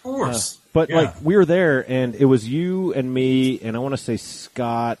 of course. Like we were there, and it was you and me, and I want to say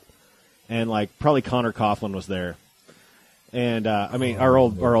Scott, and like probably Connor Coughlin was there, and I mean our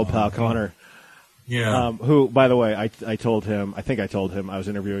old pal Connor. Yeah. Who, by the way, I told him I was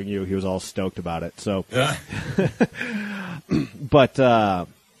interviewing you. He was all stoked about it. So, but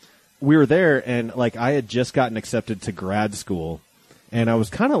we were there, and like I had just gotten accepted to grad school, and I was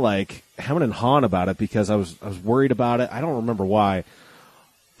kind of like hemming and hawing about it because I was worried about it. I don't remember why,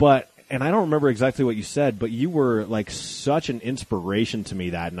 and I don't remember exactly what you said, but you were like such an inspiration to me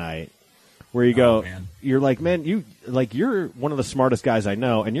that night. Where you go, you're like, man, you're one of the smartest guys I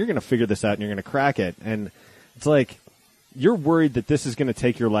know, and you're going to figure this out, and you're going to crack it. And it's like, you're worried that this is going to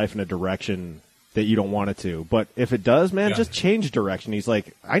take your life in a direction that you don't want it to. But if it does, man, just change direction. He's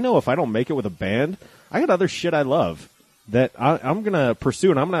like, I know if I don't make it with a band, I got other shit I love that I'm going to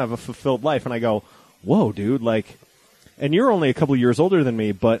pursue, and I'm going to have a fulfilled life. And I go, whoa, dude, like, and you're only a couple years older than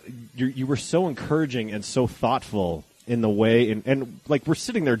me, but you were so encouraging and so thoughtful in the way, and like we're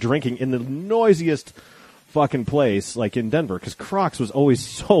sitting there drinking in the noisiest fucking place like in Denver because Crocs was always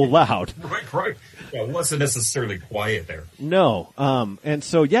so loud. Right. Yeah, it wasn't necessarily quiet there. No. And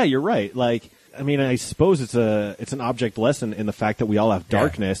so, yeah, you're right. Like, I mean, I suppose it's an object lesson in the fact that we all have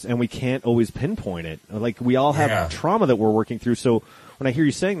darkness and we can't always pinpoint it. Like, we all have trauma that we're working through. So when I hear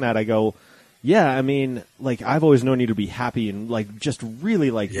you saying that, I go, yeah, I mean, like, I've always known you to be happy and, like, just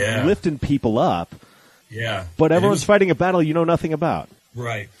really, like, lifting people up. Yeah. But everyone's fighting a battle you know nothing about.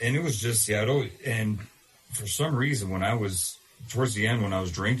 Right. And it was just, and for some reason, when I was, towards the end, when I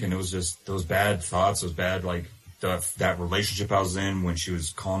was drinking, it was just those bad thoughts, those bad, like, that relationship I was in when she was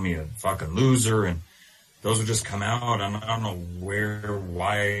calling me a fucking loser, and those would just come out. I don't know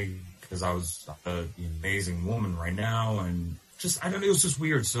why, because I was an amazing woman right now, and just, I don't know, it was just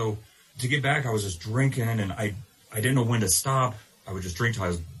weird. So to get back, I was just drinking, and I didn't know when to stop. I would just drink till I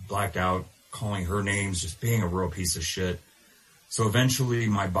was blacked out, calling her names, just being a real piece of shit. So eventually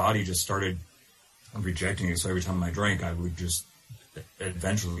my body just started rejecting it. So every time I drank, I would just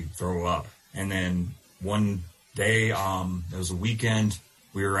eventually throw up. And then one day, it was a weekend,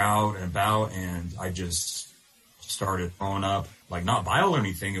 we were out and about, and I just started throwing up, like not bile or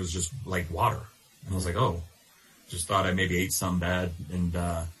anything, it was just like water. And I was like, oh, just thought I maybe ate something bad. And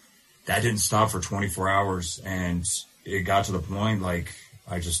that didn't stop for 24 hours. And it got to the point, like,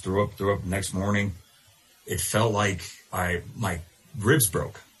 I just threw up the next morning. It felt like my ribs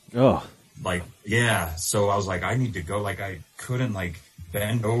broke. Oh. Like, yeah. So I was like, I need to go. Like, I couldn't, like,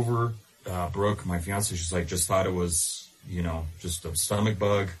 bend over. Brooke, my fiance, she's like, just thought it was, just a stomach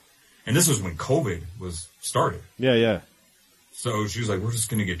bug. And this was when COVID was started. Yeah. So she was like, we're just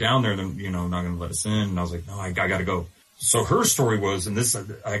going to get down there, then, not going to let us in. And I was like, no, I got to go. So her story was, and this,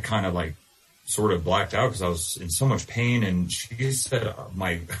 I kind of like sort of blacked out because I was in so much pain. And she said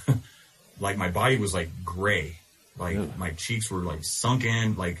my body was like gray. Like my cheeks were like sunk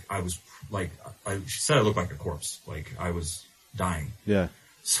in. Like I was like, she said I looked like a corpse. Like I was dying. Yeah.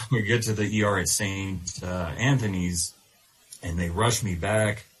 So we get to the ER at St. Anthony's, and they rush me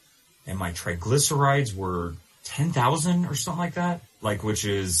back, and my triglycerides were 10,000 or something like that, like, which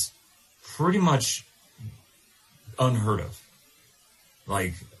is pretty much unheard of.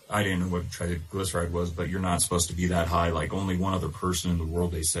 Like, I didn't know what triglyceride was, but you're not supposed to be that high. Like, only one other person in the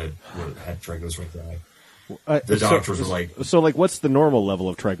world, they said, had triglycerides that high. The doctors were like... So, like, what's the normal level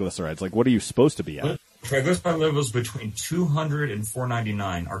of triglycerides? Like, what are you supposed to be at? Triglyceride levels between 200 and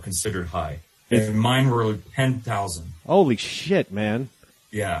 499 are considered high. And mine were 10,000. Holy shit, man.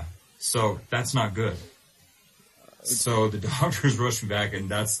 Yeah. So that's not good. So the doctors rushed me back, and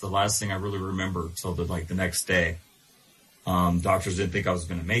that's the last thing I really remember till the next day. Doctors didn't think I was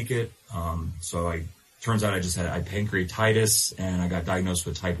going to make it. Turns out I just had pancreatitis, and I got diagnosed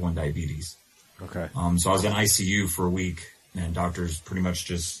with type 1 diabetes. Okay. So I was in ICU for a week, and doctors pretty much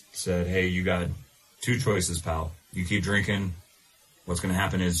just said, hey, you got 2 choices, pal. You keep drinking. What's going to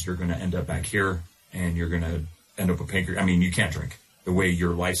happen is you're going to end up back here, and you're going to end up with pancreatitis. I mean, you can't drink the way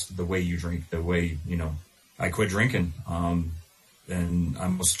your life, the way you drink, the way, I quit drinking. And I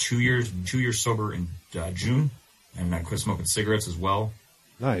was 2 years sober in June, and I quit smoking cigarettes as well.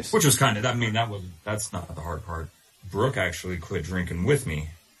 Nice. Which was that's not the hard part. Brooke actually quit drinking with me.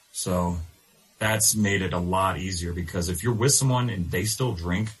 So that's made it a lot easier, because if you're with someone and they still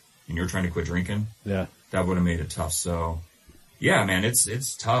drink and you're trying to quit drinking, that would have made it tough. So yeah, man,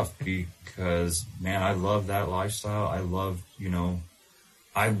 it's tough because, man, I love that lifestyle. I love,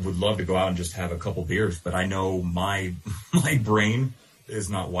 I would love to go out and just have a couple beers, but I know my brain is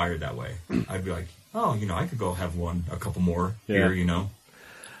not wired that way. I'd be like, oh, I could go have a couple more beer,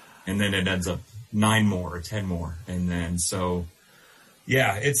 and then it ends up 9 more or 10 more. And then, so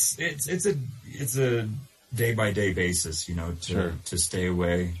yeah, it's a day by day basis, to stay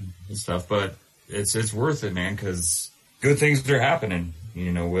away and stuff, but it's worth it, man. 'Cause good things are happening,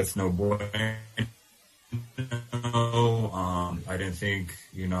 with no boy. I didn't think,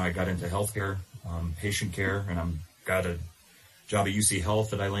 I got into healthcare, patient care, and I'm got a job at UC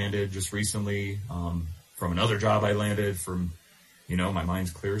Health that I landed just recently, from another job I landed from, my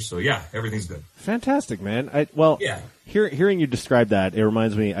mind's clear. So yeah, everything's good. Fantastic, man. Hearing you describe that, it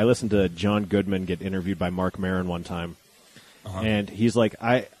reminds me, I listened to John Goodman get interviewed by Mark Maron one time. And he's like,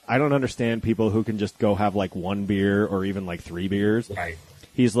 I don't understand people who can just go have like 1 beer or even like 3 beers. Right.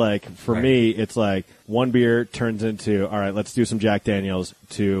 He's like, for me, it's like 1 beer turns into, all right, let's do some Jack Daniels,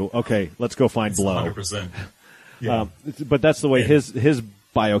 to, okay, let's go find blow. 100%. Yeah. But that's the way his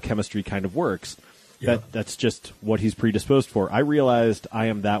biochemistry kind of works. Yeah. That's just what he's predisposed for. I realized I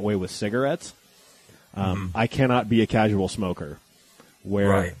am that way with cigarettes. I cannot be a casual smoker.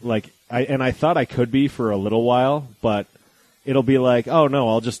 Where, I thought I could be for a little while, but it'll be like, oh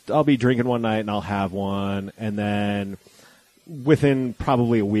no, I'll be drinking one night and I'll have one, and then within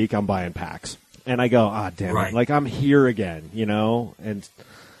probably a week I'm buying packs, and I go, damn it, like I'm here again, and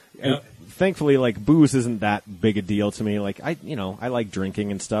thankfully, like, booze isn't that big a deal to me. Like, I like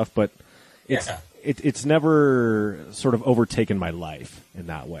drinking and stuff, but it's never sort of overtaken my life in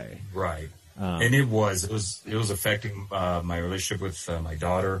that way. Right. And it was affecting my relationship with my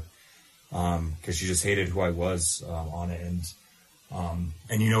daughter, because she just hated who I was on it, and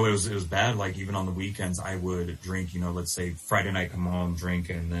it was bad. Like, even on the weekends, I would drink. Let's say Friday night, come home,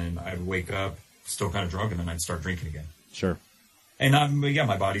 drink, and then I'd wake up still kind of drunk, and then I'd start drinking again. Sure. And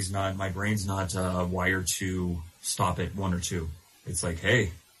my brain's not wired to stop at one or two. It's like,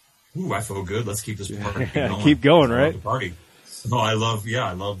 hey, I feel good. Let's keep this party going. Keep going, right? The party. So I love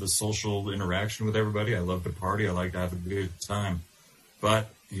the social interaction with everybody. I love the party. I like to have a good time. But,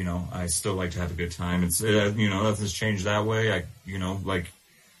 I still like to have a good time. It's, nothing's changed that way.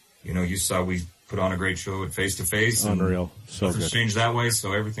 You saw we put on a great show at Face to Face. Unreal. So nothing's good. changed that way,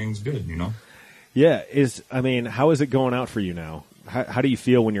 so everything's good, Yeah. How is it going out for you now? How do you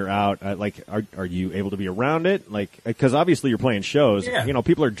feel when you're out? Are you able to be around it? Like, because obviously you're playing shows. Yeah.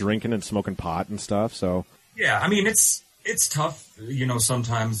 People are drinking and smoking pot and stuff. So yeah, it's tough.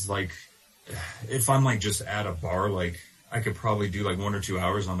 Sometimes, like, if I'm like just at a bar, like I could probably do like 1 or 2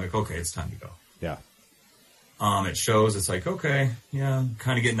 hours. I'm like, okay, it's time to go. Yeah. At shows, it's like, okay, yeah,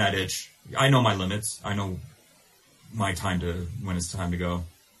 kind of getting that itch. I know my limits. I know my when it's time to go.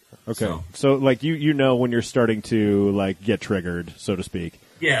 Okay. So like, when you're starting to like get triggered, so to speak.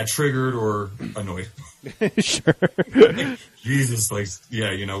 Yeah, triggered or annoyed. Sure. Jesus, like,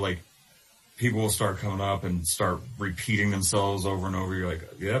 yeah, like people will start coming up and start repeating themselves over and over. You're like,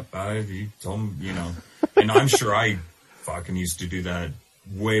 yep, you told me, and I'm sure I fucking used to do that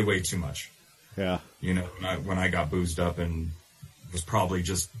way, way too much. Yeah. When I got boozed up and was probably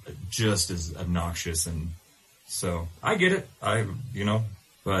just as obnoxious. And so I get it.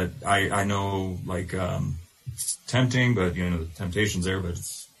 But I know, like, it's tempting, but, the temptation's there, but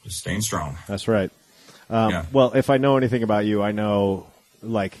it's just staying strong. That's right. Well, if I know anything about you, I know,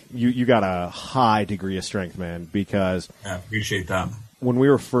 like, you got a high degree of strength, man, because... Yeah, appreciate that. When we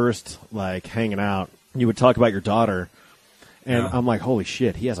were first, like, hanging out, you would talk about your daughter, and I'm like, holy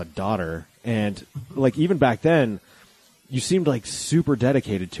shit, he has a daughter. And, like, even back then, you seemed, like, super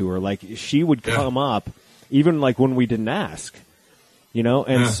dedicated to her. Like, she would come up, even, like, when we didn't ask.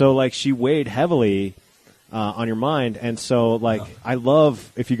 So, like, she weighed heavily on your mind. And so, like, I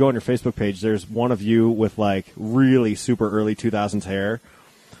love, if you go on your Facebook page, there's one of you with, like, really super early 2000s hair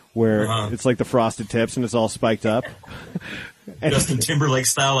where it's, like, the frosted tips and it's all spiked up. Justin Timberlake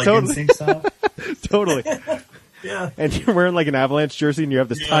style, like totally. NSYNC style. Totally. Yeah. And you're wearing, like, an Avalanche jersey and you have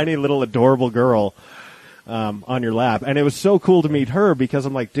this tiny little adorable girl on your lap. And it was so cool to meet her because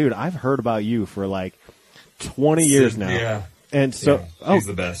I'm like, dude, I've heard about you for, like, 20 years now. Yeah. And so, she's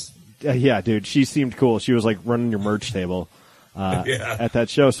the best. Yeah, dude, she seemed cool. She was like running your merch table at that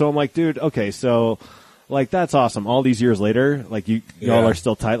show. So I'm like, dude, okay, so like that's awesome. All these years later, like y'all are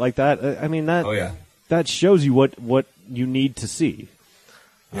still tight like that. I mean that shows you what you need to see.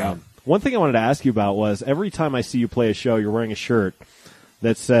 Yeah. One thing I wanted to ask you about was every time I see you play a show, you're wearing a shirt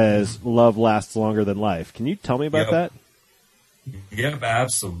that says "Love lasts longer than life." Can you tell me about that? Yep,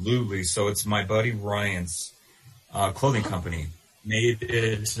 absolutely. So it's my buddy Ryan's clothing company. Made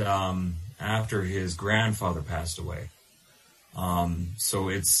it after his grandfather passed away. So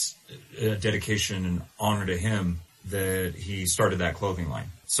it's a dedication and honor to him that he started that clothing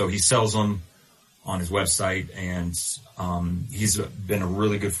line. So he sells them on his website, and he's been a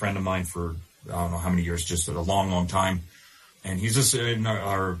really good friend of mine for I don't know how many years, just a long, long time. And he's just in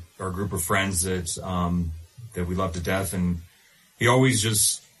our group of friends that we love to death. And he always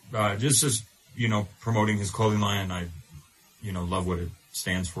just promoting his clothing line. I love what it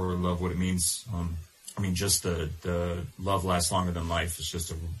stands for, love what it means. Just the love lasts longer than life is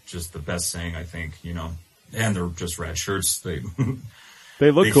just the best saying, I think, and they're just rad shirts. They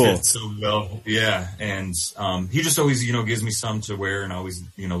look they cool. Fit so well. Yeah. And, he just always, gives me some to wear, and I always,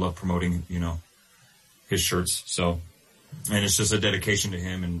 love promoting, his shirts. So, and it's just a dedication to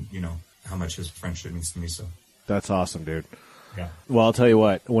him and, how much his friendship means to me. So that's awesome, dude. Yeah. Well, I'll tell you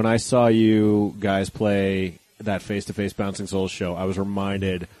what, when I saw you guys play that face-to-face Bouncing Souls show, I was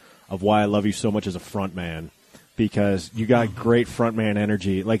reminded of why I love you so much as a front man, because you got great front man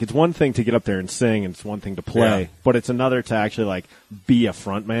energy. Like, it's one thing to get up there and sing, and it's one thing to play, but it's another to actually, like, be a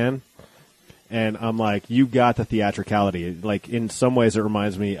front man. And I'm like, you got the theatricality. Like, in some ways it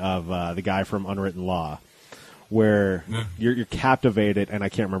reminds me of the guy from Unwritten Law, where you're captivated, and I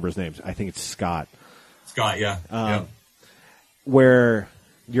can't remember his name. I think it's Scott. Scott, yeah. where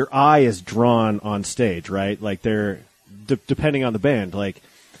your eye is drawn on stage, right? Like they're depending on the band. Like,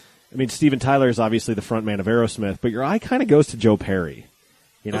 I mean, Steven Tyler is obviously the front man of Aerosmith, but your eye kind of goes to Joe Perry.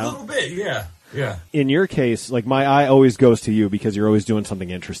 You know, a little bit, yeah. In your case, like my eye always goes to you because you're always doing something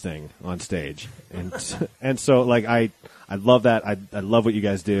interesting on stage, and so like I love that. I love what you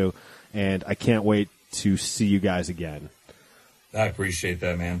guys do, and I can't wait to see you guys again. I appreciate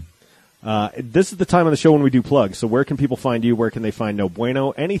that, man. This is the time of the show when we do plugs. So where can people find you? Where can they find No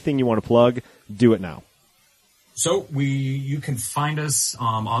Bueno? Anything you want to plug, do it now. So you can find us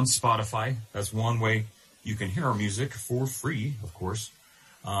on Spotify. That's one way you can hear our music for free, of course.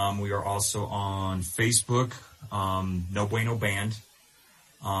 We are also on Facebook, No Bueno Band.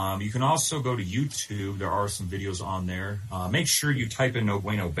 You can also go to YouTube. There are some videos on there. Make sure you type in No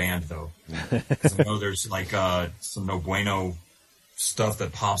Bueno Band, though. 'Cause I know there's like some No Bueno stuff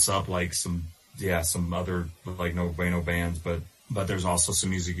that pops up, like some other like No Bueno bands, but there's also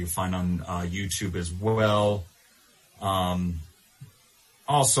some music you find on YouTube as well. Also,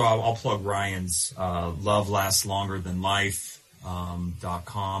 I'll plug Ryan's Love Lasts Longer Than Life.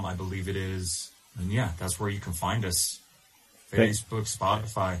 .com, I believe it is. And yeah, that's where you can find us. Facebook,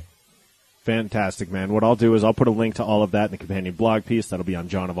 Spotify. Fantastic, man. What I'll do is I'll put a link to all of that in the companion blog piece. That'll be on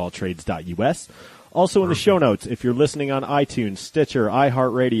johnofalltrades.us. Also in the show notes, if you're listening on iTunes, Stitcher,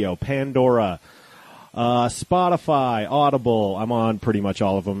 iHeartRadio, Pandora, Spotify, Audible, I'm on pretty much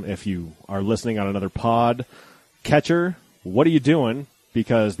all of them. If you are listening on another pod catcher, what are you doing?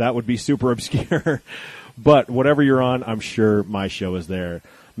 Because that would be super obscure. But whatever you're on, I'm sure my show is there.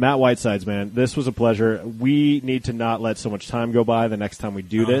 Matt Whitesides, man, this was a pleasure. We need to not let so much time go by the next time we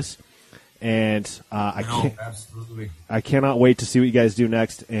do this. And absolutely. I cannot wait to see what you guys do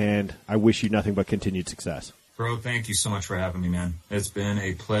next, and I wish you nothing but continued success. Bro, thank you so much for having me, man. It's been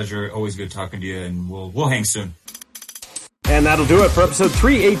a pleasure. Always good talking to you, and we'll hang soon. And that'll do it for episode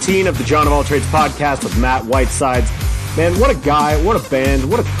 318 of the John of All Trades podcast with Matt Whitesides. Man, what a guy, what a band,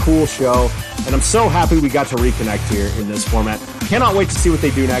 what a cool show. And I'm so happy we got to reconnect here in this format. Cannot wait to see what they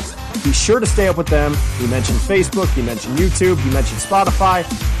do next. Be sure to stay up with them. You mentioned Facebook, you mentioned YouTube, you mentioned Spotify.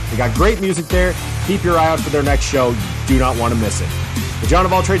 They got great music there. Keep your eye out for their next show. You do not want to miss it. The John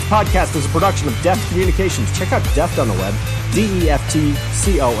of All Trades podcast is a production of Deft Communications. Check out Deft on the web,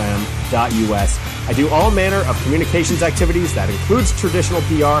 DEFTCOM.us. I do all manner of communications activities. That includes traditional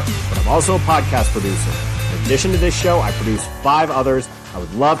PR, but I'm also a podcast producer. In addition to this show, I produce 5 others. I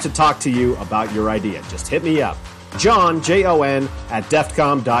would love to talk to you about your idea. Just hit me up. John, Jon, at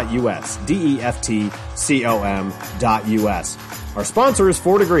deftcom.us, DEFTCOM.us. Our sponsor is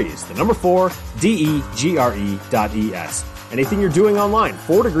 4 Degrees, the number 4, DEGRE.es. Anything you're doing online,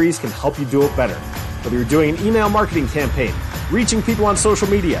 4 Degrees can help you do it better. Whether you're doing an email marketing campaign, reaching people on social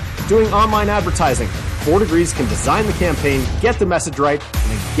media, doing online advertising, 4 Degrees can design the campaign, get the message right,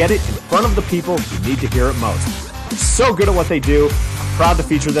 and then get it in front of the people who need to hear it most. They're so good at what they do, I'm proud to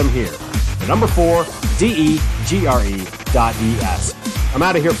feature them here. The number 4, DEGRE.es. I'm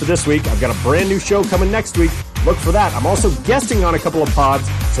out of here for this week. I've got a brand new show coming next week. Look for that. I'm also guesting on a couple of pods,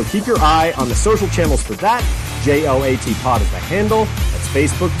 so keep your eye on the social channels for that. JOAT Pod is the handle. That's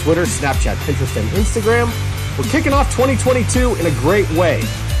Facebook, Twitter, Snapchat, Pinterest, and Instagram. We're kicking off 2022 in a great way.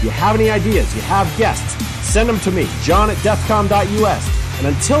 If you have any ideas, you have guests, send them to me, John at deftcom.us. And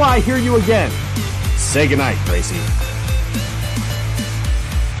until I hear you again, say goodnight, Gracie.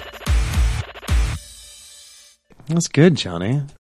 That's good, Johnny.